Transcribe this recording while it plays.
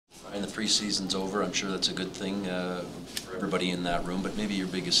And the preseason's over. I'm sure that's a good thing for everybody in that room. But maybe your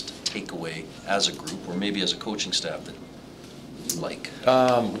biggest takeaway as a group, or maybe as a coaching staff, that you like?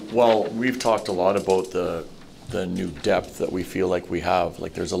 Well, we've talked a lot about the new depth that we feel like we have.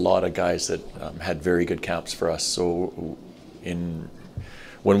 Like, there's a lot of guys that had very good camps for us. So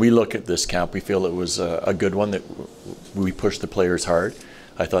when we look at this camp, we feel it was a good one, that we pushed the players hard.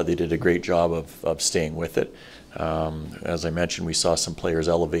 I thought they did a great job of staying with it. As I mentioned, we saw some players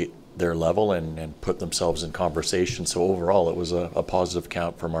elevate their level and put themselves in conversation. So overall, it was a positive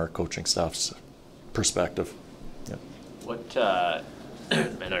camp from our coaching staff's perspective. Yeah. What,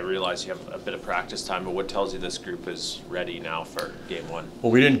 and I realize you have a bit of practice time, but what tells you this group is ready now for game one?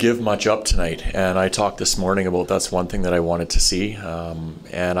 Well, we didn't give much up tonight, and I talked this morning about that's one thing that I wanted to see.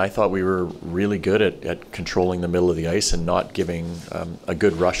 And I thought we were really good at controlling the middle of the ice and not giving a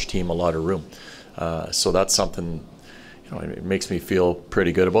good rush team a lot of room. So that's something, it makes me feel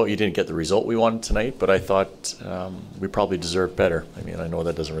pretty good about. You didn't get the result we wanted tonight, but I thought we probably deserved better. I mean, I know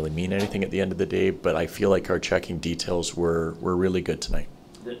that doesn't really mean anything at the end of the day, but I feel like our checking details were really good tonight.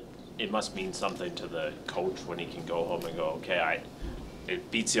 It must mean something to the coach when he can go home and go, okay,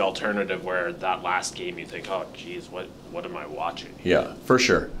 it beats the alternative where that last game you think, oh, geez, what am I watching? Yeah, for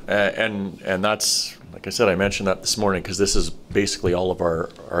sure. And that's, like I said, I mentioned that this morning because this is basically all of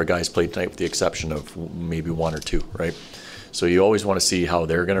our guys played tonight with the exception of maybe one or two, right? So you always want to see how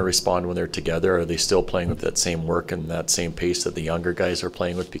they're going to respond when they're together. Are they still playing with that same work and that same pace that the younger guys are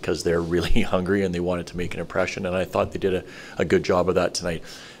playing with because they're really hungry and they wanted to make an impression? And I thought they did a good job of that tonight.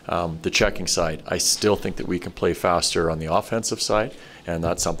 The checking side, I still think that we can play faster on the offensive side, and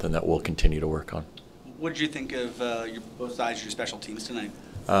that's something that we'll continue to work on. What did you think of both sides of your special teams tonight?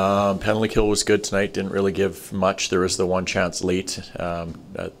 Penalty kill was good tonight. Didn't really give much. There was the one chance late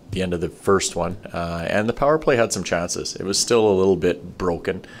at the end of the first one. And the power play had some chances. It was still a little bit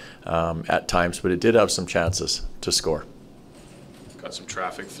broken at times, but it did have some chances to score. Got some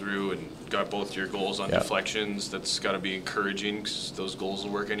traffic through and got both your goals on deflections. That's got to be encouraging because those goals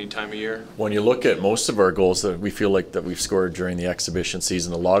will work any time of year. When you look at most of our goals that we feel like that we've scored during the exhibition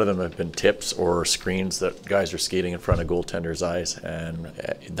season, a lot of them have been tips or screens that guys are skating in front of goaltenders' eyes, and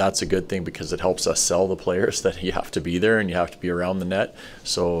that's a good thing because it helps us sell the players that you have to be there and you have to be around the net.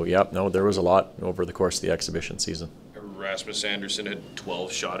 So there was a lot over the course of the exhibition season. Rasmus Anderson had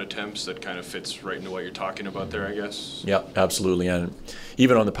 12 shot attempts. That kind of fits right into what you're talking about there, I guess. Yeah, absolutely. And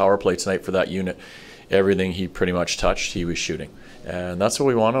even on the power play tonight for that unit, everything he pretty much touched, he was shooting. And that's what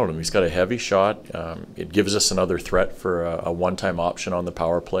we want out of him. He's got a heavy shot. It gives us another threat for a one-time option on the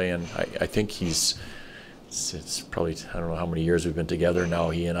power play. And I think it's probably, I don't know how many years we've been together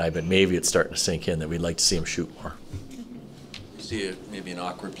now, he and I, but maybe it's starting to sink in that we'd like to see him shoot more. Maybe an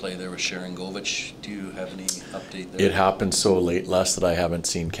awkward play there with Sharangovich. Do you have any update there? It happened so late, Les, that I haven't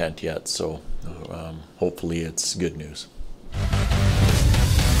seen Kent yet, so hopefully it's good news.